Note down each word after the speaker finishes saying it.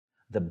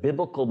the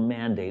biblical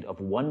mandate of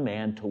one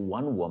man to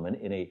one woman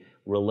in a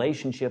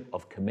relationship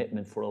of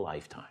commitment for a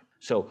lifetime.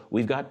 So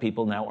we've got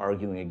people now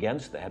arguing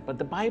against that, but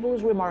the Bible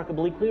is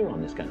remarkably clear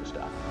on this kind of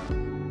stuff.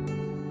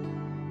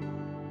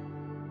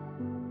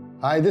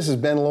 Hi, this is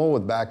Ben Lowell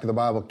with Back to the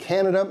Bible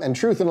Canada and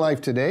Truth in Life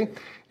Today.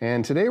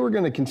 And today we're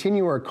going to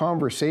continue our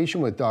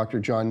conversation with Dr.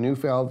 John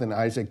Neufeld and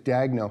Isaac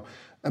Dagneau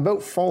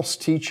about false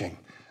teaching.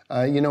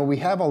 We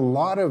have a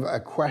lot of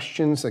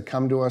questions that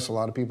come to us. A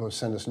lot of people have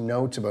sent us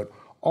notes about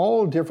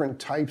all different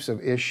types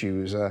of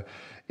issues.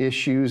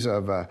 Issues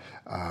of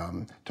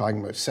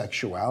talking about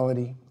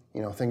sexuality,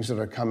 things that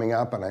are coming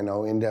up. And I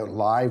know In Doubt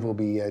Live will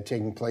be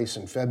taking place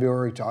in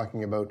February,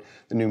 talking about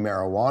the new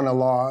marijuana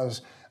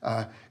laws.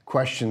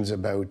 Questions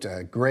about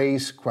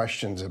grace,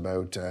 questions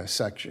about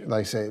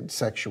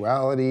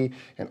sexuality,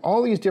 and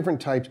all these different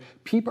types.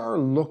 People are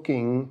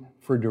looking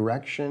for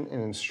direction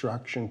and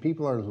instruction.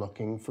 People are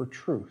looking for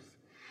truth.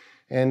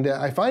 And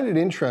I find it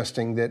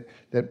interesting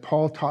that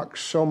Paul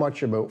talks so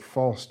much about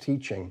false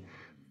teaching,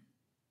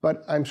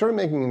 but I'm sort of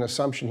making an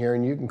assumption here,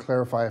 and you can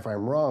clarify if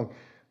I'm wrong.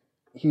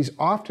 He's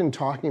often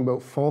talking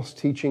about false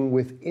teaching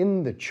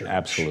within the church.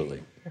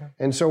 Absolutely.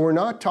 And so we're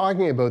not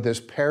talking about this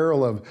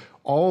peril of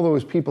all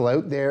those people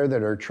out there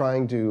that are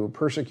trying to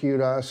persecute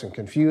us and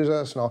confuse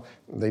us and all.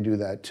 They do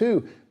that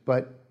too.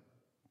 But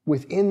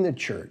within the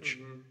church,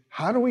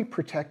 how do we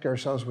protect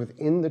ourselves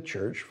within the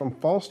church from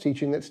false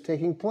teaching that's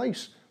taking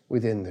place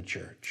within the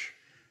church?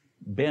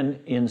 Ben,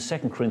 in 2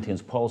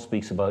 Corinthians, Paul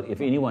speaks about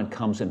if anyone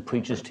comes and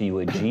preaches to you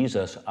a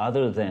Jesus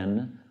other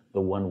than the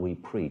one we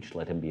preach,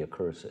 let him be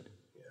accursed.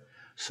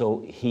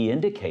 So he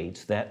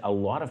indicates that a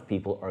lot of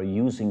people are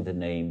using the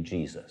name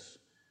Jesus.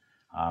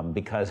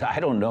 Because I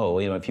don't know,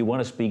 if you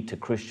want to speak to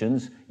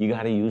Christians, you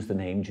got to use the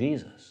name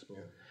Jesus. Yeah.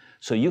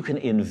 So you can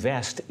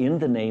invest in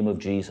the name of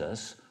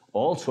Jesus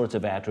all sorts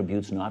of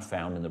attributes not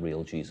found in the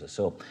real Jesus.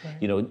 So,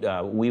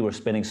 we were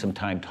spending some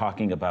time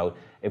talking about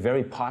a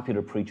very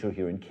popular preacher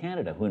here in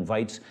Canada who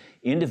invites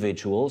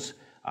individuals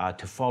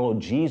to follow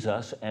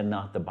Jesus and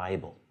not the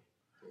Bible.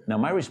 Yeah. Now,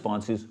 my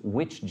response is,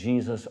 which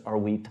Jesus are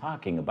we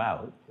talking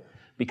about? Yeah.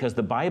 Because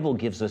the Bible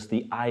gives us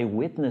the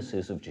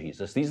eyewitnesses of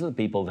Jesus. These are the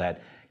people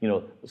that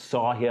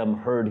saw him,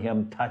 heard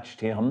him,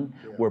 touched him,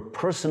 were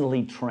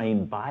personally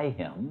trained by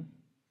him?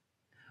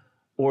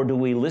 Or do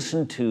we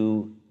listen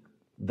to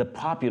the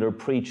popular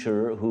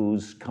preacher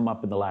who's come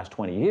up in the last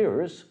 20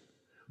 years,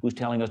 who's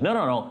telling us,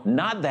 no,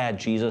 not that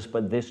Jesus,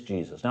 but this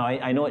Jesus? Now,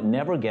 I know it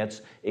never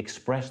gets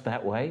expressed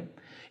that way.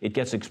 It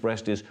gets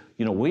expressed as,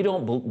 we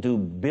don't do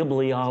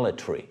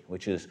bibliolatry,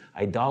 which is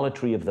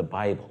idolatry of the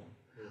Bible.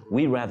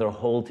 We rather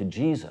hold to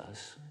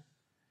Jesus.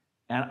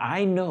 And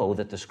I know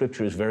that the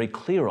Scripture is very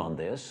clear on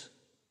this.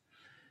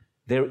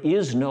 There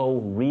is no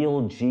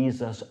real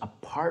Jesus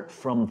apart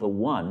from the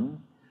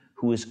one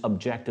who is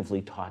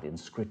objectively taught in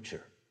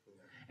Scripture.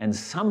 And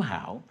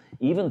somehow,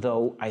 even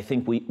though I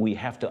think we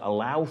have to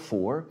allow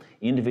for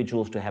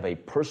individuals to have a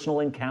personal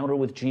encounter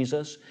with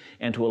Jesus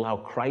and to allow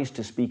Christ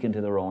to speak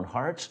into their own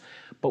hearts,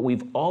 but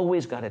we've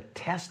always got to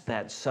test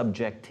that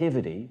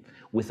subjectivity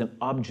with an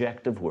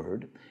objective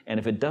word. And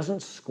if it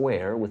doesn't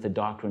square with the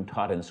doctrine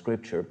taught in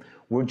Scripture,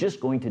 we're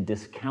just going to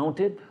discount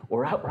it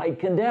or outright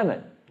condemn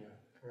it.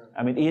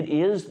 I mean, it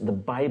is the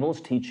Bible's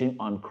teaching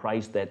on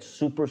Christ that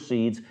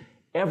supersedes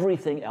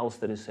everything else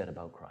that is said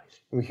about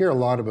Christ. We hear a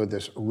lot about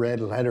this red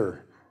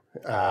letter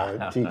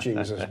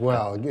teachings as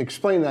well.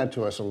 Explain that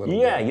to us a little bit.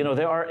 Yeah,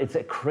 it's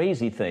a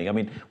crazy thing. I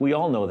mean, we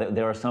all know that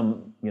there are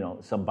some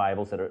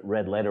Bibles that are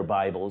red letter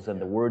Bibles and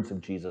the words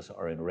of Jesus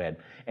are in red.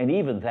 And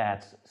even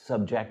that's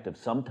subjective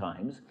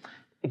sometimes.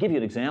 I'll give you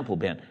an example,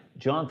 Ben.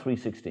 John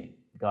 3:16,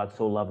 God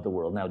so loved the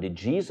world. Now, did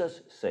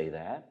Jesus say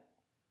that?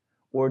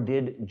 Or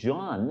did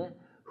John,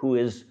 who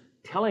is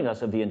telling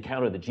us of the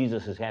encounter that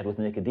Jesus has had with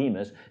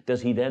Nicodemus,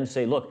 does he then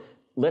say, look,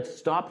 let's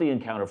stop the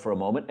encounter for a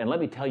moment and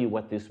let me tell you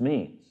what this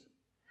means?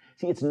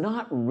 See, it's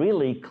not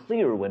really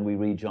clear when we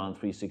read John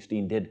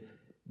 3:16, did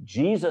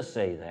Jesus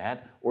say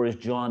that, or is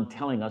John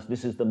telling us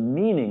this is the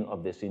meaning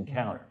of this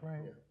encounter?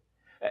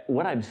 Right.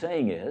 What I'm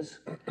saying is,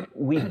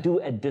 we do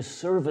a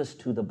disservice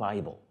to the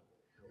Bible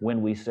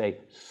when we say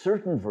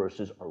certain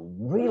verses are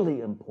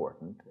really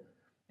important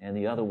and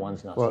the other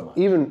ones not so much. Well,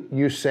 even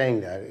you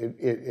saying that,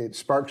 it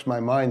sparks my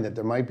mind that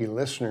there might be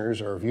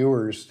listeners or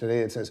viewers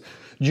today that says,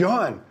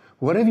 John,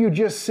 what have you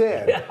just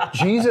said? Yeah.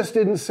 Jesus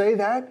didn't say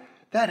that?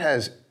 That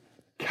has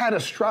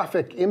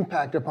catastrophic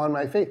impact upon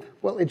my faith.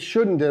 Well, it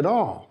shouldn't at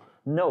all.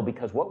 No,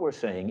 because what we're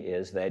saying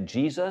is that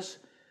Jesus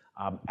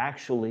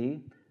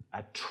actually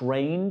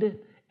trained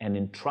and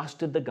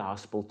entrusted the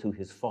gospel to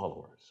his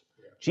followers.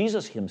 Yeah.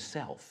 Jesus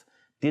himself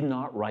did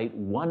not write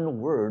one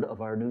word of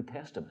our New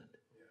Testament,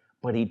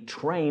 but he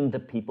trained the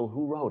people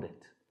who wrote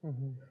it.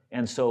 Mm-hmm.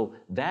 And so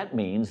that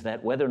means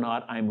that whether or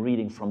not I'm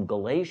reading from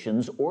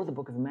Galatians or the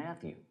book of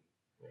Matthew,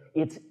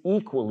 It's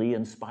equally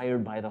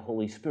inspired by the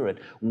Holy Spirit.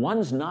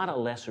 One's not a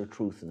lesser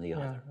truth than the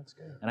other. Yeah, that's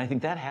good. And I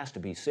think that has to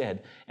be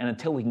said. And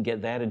until we can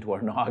get that into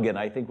our noggin,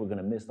 I think we're going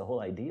to miss the whole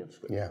idea of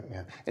Scripture.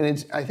 Yeah.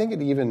 And I think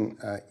it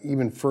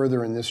even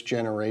further in this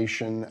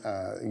generation,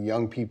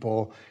 young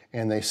people,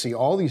 and they see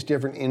all these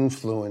different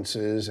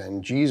influences,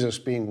 and Jesus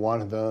being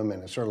one of them,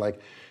 and it's sort of like,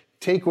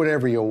 take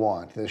whatever you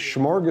want, the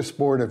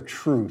smorgasbord of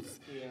truth.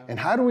 Yeah. And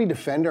how do we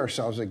defend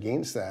ourselves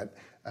against that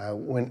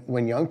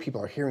when young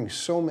people are hearing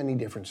so many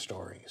different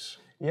stories?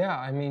 Yeah,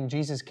 I mean,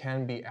 Jesus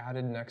can be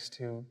added next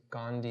to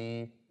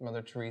Gandhi,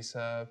 Mother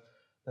Teresa,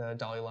 the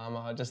Dalai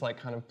Lama, just like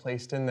kind of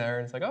placed in there.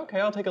 It's like, okay,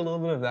 I'll take a little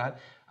bit of that.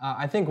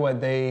 I think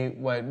what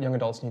young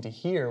adults need to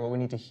hear, what we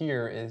need to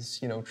hear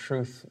is,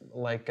 truth,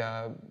 like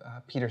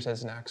Peter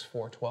says in Acts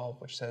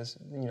 4:12, which says,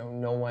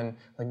 no one,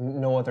 like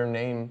no other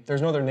name,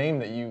 there's no other name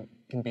that you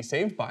can be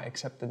saved by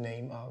except the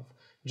name of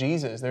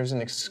Jesus. There's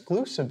an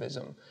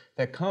exclusivism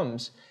that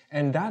comes,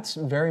 and that's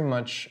very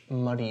much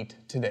muddied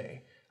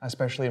today,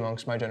 especially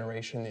amongst my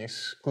generation, the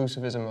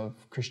exclusivism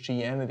of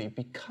Christianity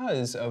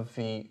because of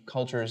the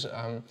culture's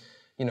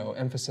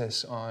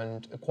emphasis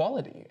on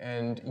equality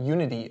and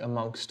unity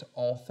amongst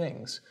all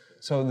things.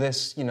 So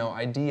this,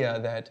 idea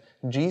that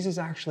Jesus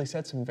actually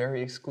said some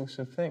very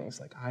exclusive things,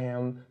 like I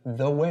am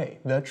the way,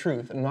 the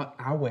truth, and not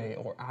a way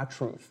or a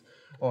truth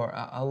or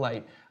a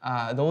light.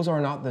 Those are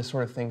not the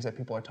sort of things that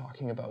people are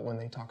talking about when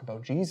they talk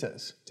about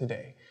Jesus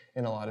today.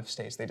 In a lot of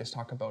states, they just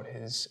talk about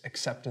his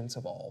acceptance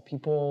of all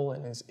people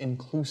and his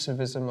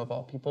inclusivism of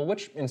all people,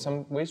 which in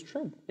some ways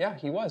true. Yeah,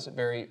 he was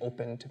very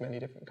open to many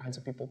different kinds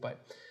of people, but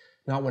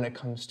not when it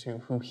comes to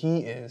who he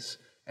is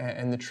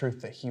and the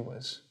truth that he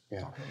was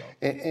talking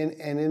about.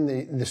 And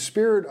in the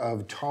spirit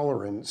of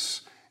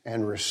tolerance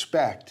and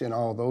respect and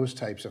all those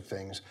types of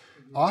things,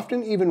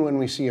 often even when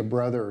we see a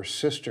brother or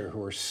sister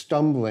who are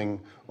stumbling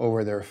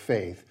over their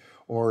faith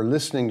or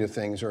listening to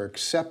things or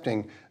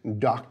accepting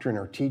doctrine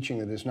or teaching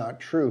that is not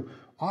true,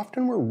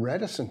 often we're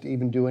reticent to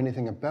even do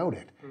anything about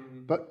it.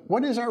 Mm-hmm. But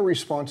what is our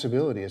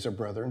responsibility as a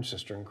brother and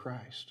sister in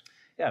Christ?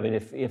 Yeah, I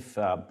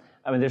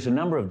mean, there's a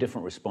number of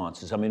different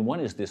responses. I mean, one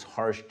is this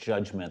harsh,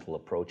 judgmental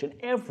approach, and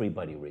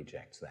everybody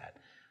rejects that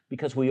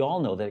because we all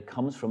know that it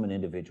comes from an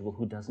individual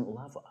who doesn't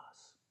love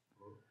us.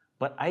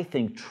 But I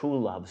think true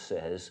love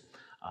says,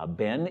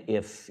 Ben,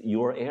 if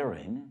you're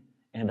erring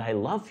and I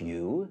love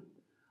you,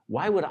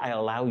 why would I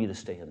allow you to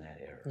stay in that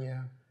error?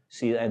 Yeah.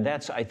 See, and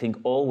that's, I think,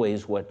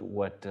 always what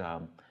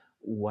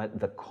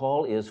the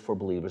call is for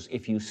believers.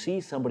 If you see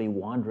somebody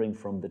wandering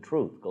from the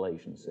truth,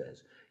 Galatians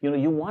says,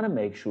 you want to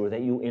make sure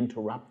that you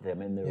interrupt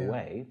them in their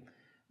way,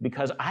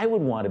 because I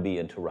would want to be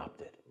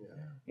interrupted.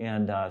 Yeah.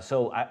 And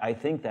so I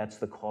think that's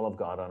the call of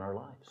God on our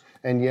lives.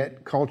 And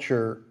yet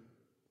culture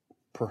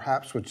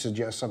perhaps would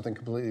suggest something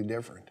completely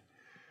different.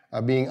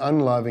 Being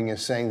unloving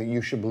is saying that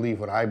you should believe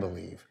what I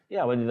believe.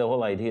 Yeah, well, the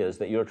whole idea is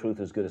that your truth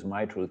is good as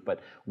my truth, but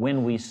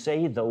when we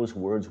say those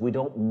words, we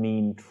don't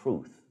mean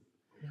truth.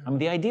 Yeah. I mean,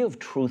 the idea of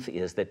truth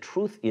is that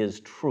truth is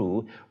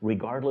true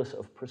regardless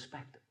of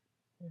perspective.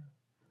 Yeah.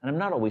 And I'm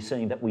not always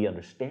saying that we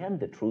understand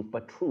the truth,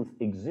 but truth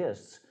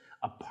exists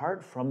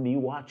apart from me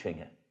watching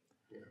it.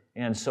 Yeah.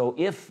 And so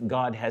if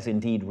God has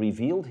indeed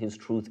revealed his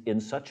truth in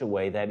such a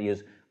way that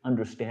is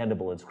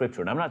understandable in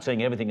Scripture, and I'm not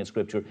saying everything in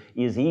Scripture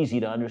is easy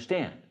to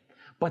understand,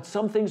 but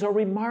some things are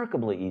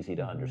remarkably easy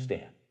to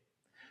understand.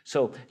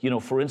 So,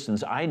 for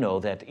instance, I know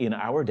that in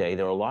our day,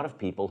 there are a lot of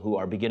people who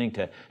are beginning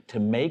to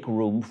make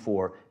room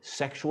for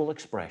sexual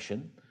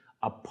expression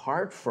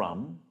apart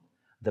from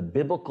the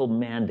biblical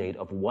mandate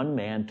of one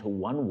man to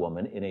one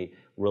woman in a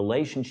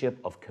relationship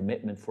of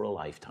commitment for a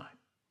lifetime.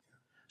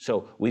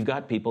 So we've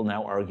got people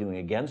now arguing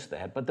against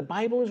that, but the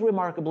Bible is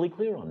remarkably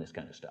clear on this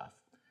kind of stuff.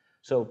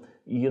 So,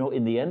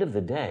 in the end of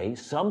the day,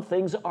 some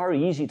things are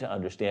easy to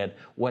understand.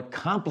 What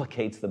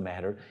complicates the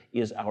matter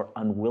is our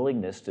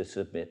unwillingness to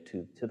submit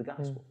to the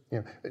gospel.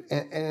 Yeah,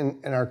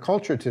 and in our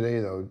culture today,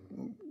 though,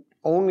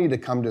 only to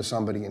come to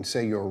somebody and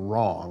say you're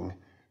wrong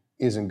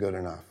isn't good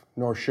enough,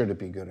 nor should it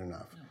be good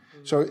enough.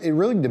 So it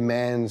really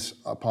demands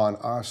upon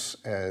us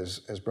as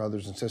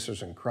brothers and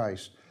sisters in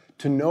Christ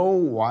to know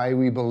why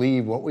we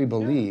believe what we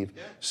believe.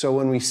 Yeah. So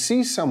when we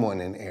see someone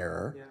in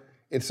error,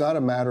 it's not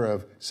a matter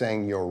of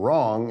saying you're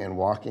wrong and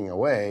walking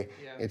away.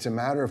 Yeah. It's a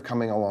matter of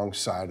coming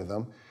alongside of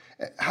them.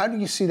 How do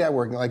you see that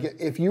working? Like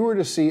if you were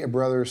to see a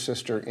brother or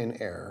sister in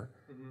error,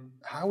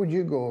 how would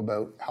you go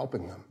about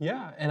helping them?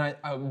 Yeah,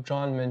 and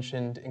John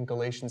mentioned in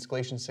Galatians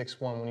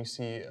 6:1, when you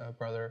see a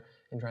brother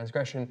in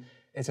transgression,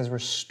 it says,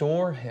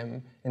 restore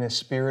him in a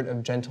spirit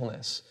of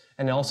gentleness.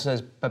 And it also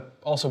says, but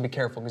also be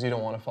careful because you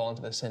don't want to fall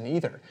into the sin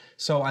either.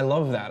 So I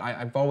love that.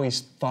 I've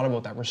always thought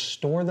about that.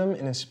 Restore them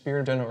in a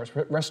spirit of gentleness.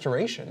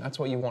 Restoration, that's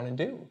what you want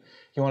to do.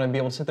 You want to be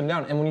able to sit them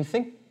down. And when you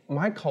think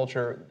my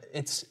culture,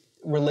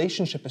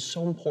 relationship is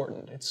so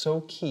important. It's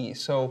so key.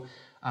 So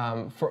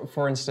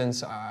for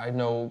instance, I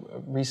know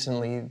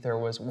recently there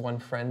was one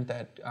friend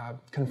that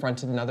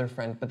confronted another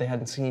friend, but they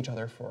hadn't seen each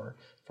other for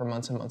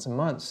months and months and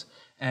months.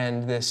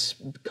 And this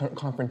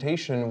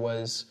confrontation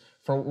was,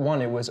 for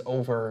one, it was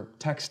over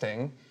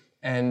texting,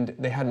 and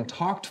they hadn't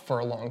talked for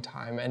a long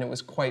time, and it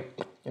was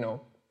quite,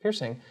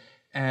 piercing,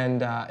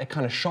 and it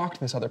kind of shocked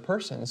this other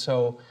person.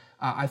 So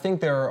I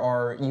think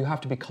you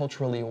have to be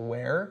culturally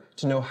aware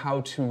to know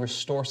how to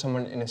restore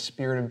someone in a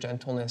spirit of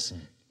gentleness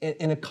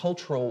in a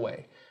cultural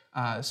way.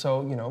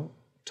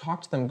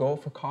 Talk to them, go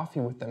out for coffee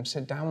with them,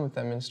 sit down with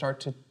them, and start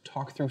to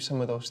talk through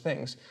some of those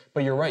things.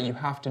 But you're right, you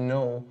have to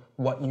know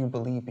what you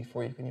believe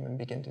before you can even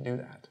begin to do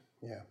that.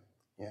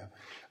 Yeah.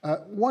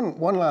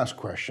 One last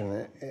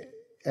question,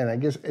 and I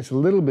guess it's a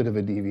little bit of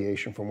a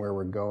deviation from where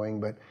we're going,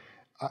 but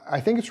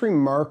I think it's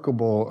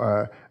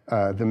remarkable,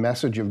 the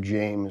message of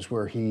James,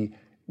 where he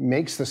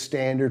makes the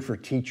standard for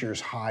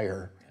teachers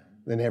higher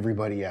than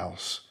everybody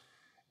else.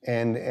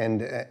 And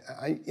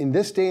in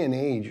this day and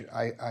age,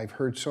 I've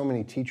heard so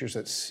many teachers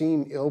that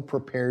seem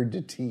ill-prepared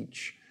to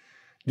teach.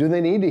 Do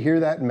they need to hear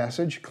that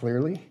message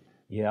clearly?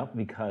 Yeah,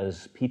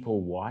 because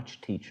people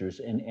watch teachers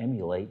and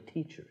emulate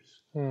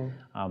teachers.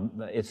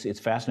 It's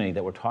fascinating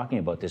that we're talking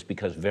about this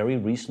because very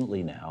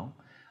recently now,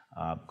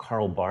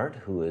 Karl Barth,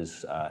 who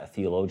is a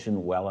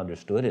theologian well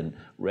understood and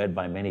read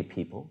by many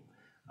people,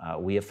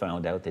 we have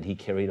found out that he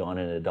carried on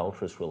an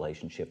adulterous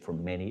relationship for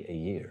many a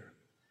year.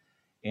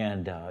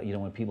 And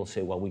when people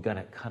say, well, we got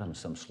to cut him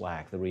some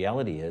slack, the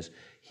reality is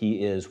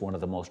he is one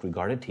of the most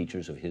regarded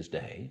teachers of his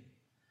day.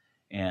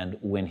 And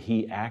when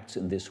he acts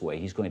in this way,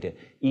 he's going to,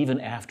 even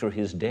after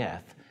his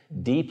death,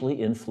 deeply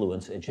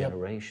influence a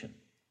generation.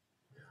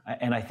 Yep.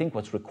 And I think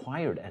what's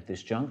required at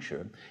this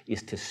juncture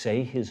is to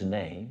say his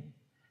name,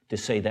 to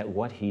say that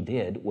what he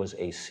did was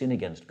a sin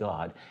against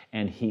God,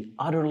 and he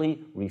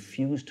utterly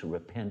refused to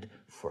repent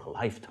for a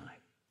lifetime.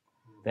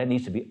 That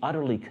needs to be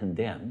utterly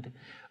condemned.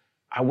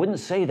 I wouldn't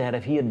say that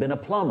if he had been a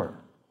plumber,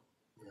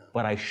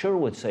 but I sure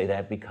would say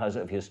that because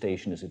of his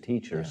station as a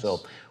teacher. Yes.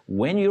 So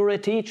when you're a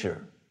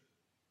teacher,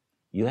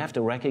 you have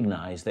to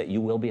recognize that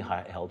you will be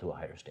held to a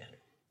higher standard.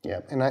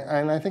 Yeah, and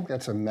I think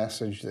that's a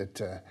message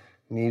that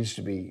needs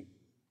to be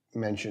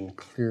mentioned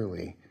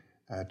clearly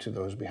to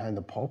those behind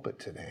the pulpit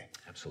today.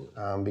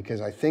 Absolutely.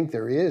 Because I think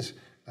there is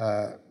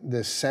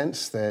this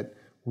sense that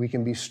we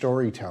can be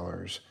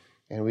storytellers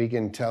and we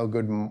can tell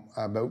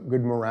about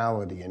good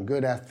morality and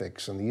good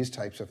ethics and these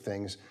types of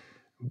things,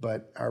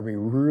 but are we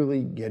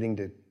really getting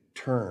to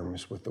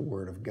terms with the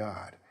Word of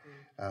God?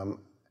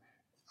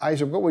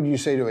 Isaac, what would you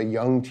say to a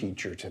young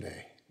teacher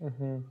today?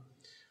 Mm-hmm.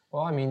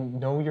 Well,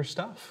 know your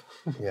stuff.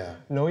 Yeah.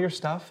 Know your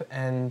stuff,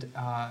 and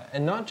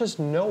not just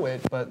know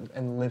it, but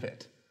live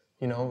it.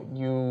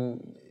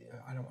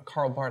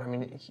 Karl Barth,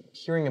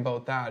 hearing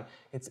about that,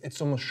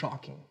 it's almost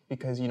shocking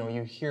because,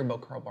 you hear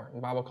about Karl Barth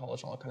and Bible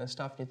college and all that kind of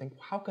stuff, and you think,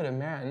 how could a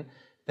man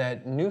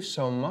that knew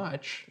so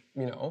much,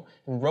 and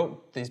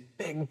wrote these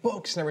big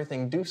books and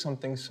everything, do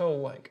something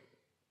so,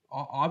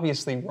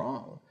 obviously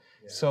wrong?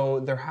 Yeah. So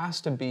there has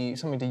to be,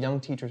 something to young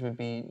teachers would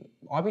be,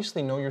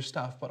 obviously know your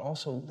stuff, but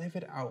also live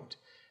it out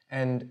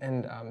and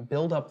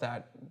build up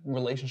that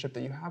relationship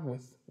that you have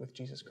with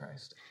Jesus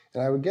Christ.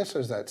 And I would guess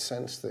there's that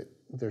sense that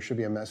there should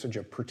be a message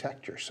of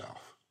protect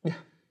yourself. Yeah.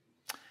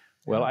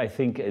 Well, I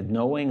think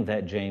knowing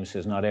that James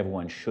says not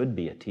everyone should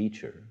be a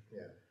teacher,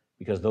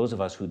 because those of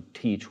us who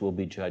teach will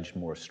be judged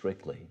more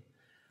strictly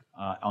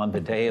on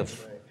the day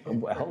of,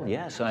 well,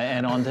 yes,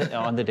 and on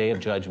the day of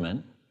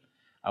judgment,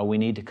 we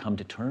need to come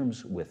to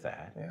terms with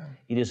that. Yeah.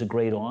 It is a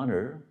great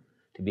honor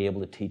to be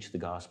able to teach the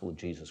gospel of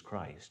Jesus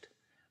Christ,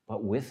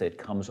 but with it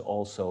comes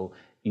also,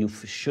 you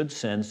should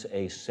sense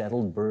a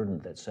settled burden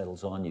that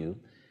settles on you,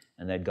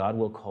 and that God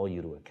will call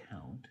you to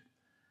account.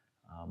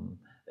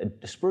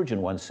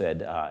 Spurgeon once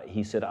said,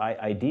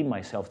 I deem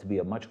myself to be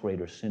a much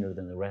greater sinner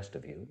than the rest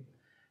of you,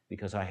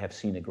 because I have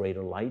seen a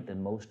greater light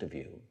than most of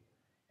you,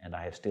 and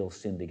I have still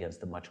sinned against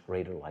the much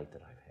greater light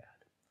that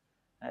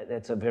I've had.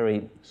 That's a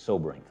very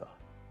sobering thought.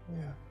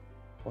 Yeah.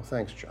 Well,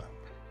 thanks, John.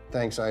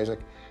 Thanks, Isaac.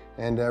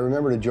 And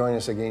remember to join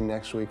us again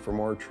next week for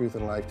more Truth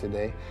in Life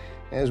Today,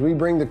 as we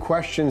bring the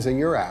questions that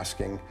you're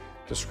asking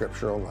to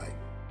scriptural light.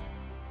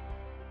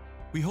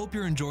 We hope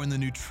you're enjoying the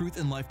new Truth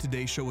in Life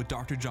Today show with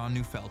Dr. John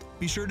Neufeld.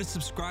 Be sure to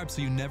subscribe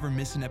so you never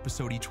miss an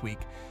episode each week.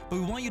 But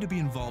we want you to be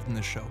involved in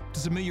the show. To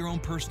submit your own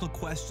personal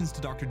questions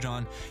to Dr.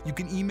 John, you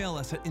can email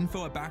us at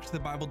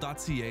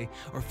info@backtothebible.ca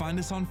or find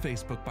us on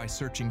Facebook by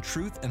searching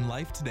Truth in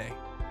Life Today.